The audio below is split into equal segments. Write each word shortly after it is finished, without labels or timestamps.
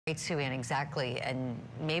Right, Sue Ann, exactly, and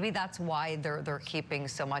maybe that's why they're keeping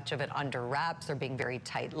so much of it under wraps. They're being very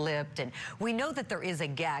tight-lipped, and we know that there is a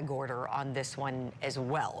gag order on this one as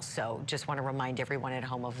well. So just want to remind everyone at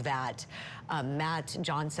home of that. Matt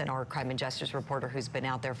Johnson, our crime and justice reporter, who's been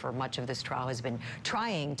out there for much of this trial, has been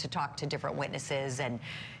trying to talk to different witnesses, and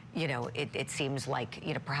you know, it seems like,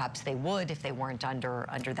 you know, perhaps they would if they weren't under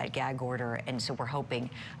that gag order. And so we're hoping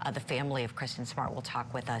the family of Kristin Smart will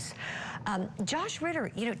talk with us. Josh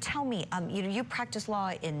Ritter, you know, tell me, you know, you practice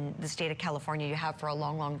law in the state of California. You have for a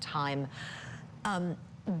long, long time.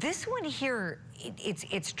 This one here,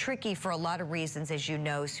 it's tricky for a lot of reasons. As you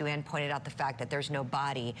know, Sue Ann pointed out the fact that there's no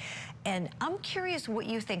body. And I'm curious what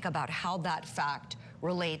you think about how that fact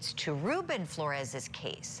relates to Ruben Flores's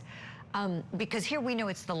case. Because here we know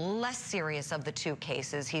it's the less serious of the two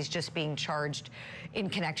cases. He's just being charged in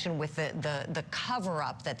connection with the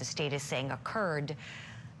cover-up that the state is saying occurred.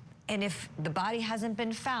 And if the body hasn't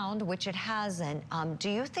been found, which it hasn't, do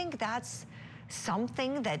you think that's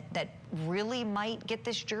something that really might get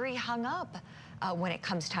this jury hung up when it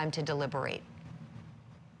comes time to deliberate?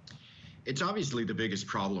 It's obviously the biggest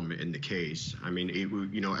problem in the case. I mean,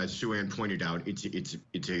 you know, as Sue Ann pointed out, it's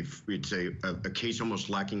a case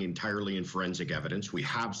almost lacking entirely in forensic evidence. We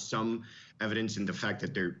have some evidence in the fact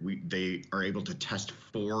that they are able to test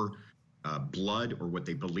for blood, or what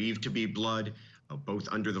they believe to be blood, both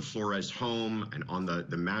under the Flores home and on the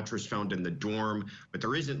mattress found in the dorm. But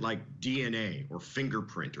there isn't like DNA or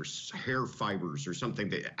fingerprint or hair fibers or something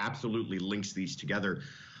that absolutely links these together.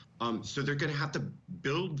 So they're going to have to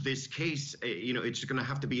build this case. You know, it's going to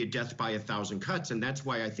have to be a death by 1,000 cuts. And that's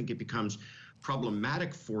why I think it becomes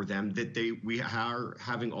problematic for them that we are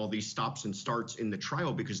having all these stops and starts in the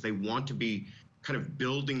trial, because they want to be kind of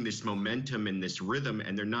building this momentum and this rhythm,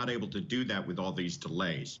 and they're not able to do that with all these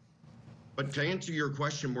delays. But to answer your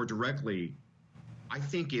question more directly, I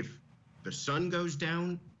think if the son goes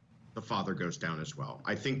down, the father goes down as well.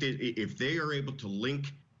 I think that if they are able to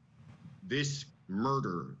link this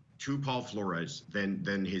murder to Paul Flores,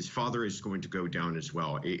 then his father is going to go down as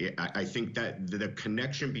well. I think that the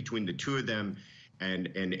connection between the two of them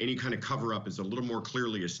and any kind of cover-up is a little more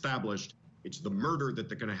clearly established. It's the murder that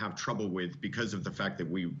they're going to have trouble with because of the fact that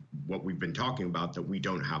what we've been talking about, that we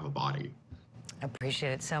don't have a body.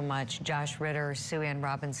 Appreciate it so much. Josh Ritter, Sue Ann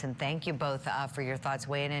Robinson, thank you both for your thoughts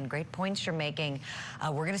weighing in. Great points you're making.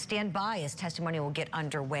 We're going to stand by as testimony will get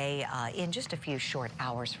underway in just a few short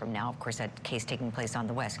hours from now. Of course, that case taking place on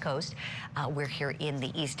the West Coast. We're here in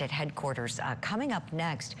the East at headquarters. Coming up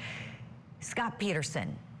next, Scott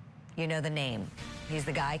Peterson. You know the name. He's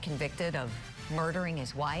the guy convicted of murdering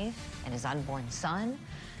his wife and his unborn son.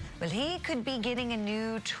 But he could be getting a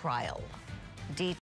new trial.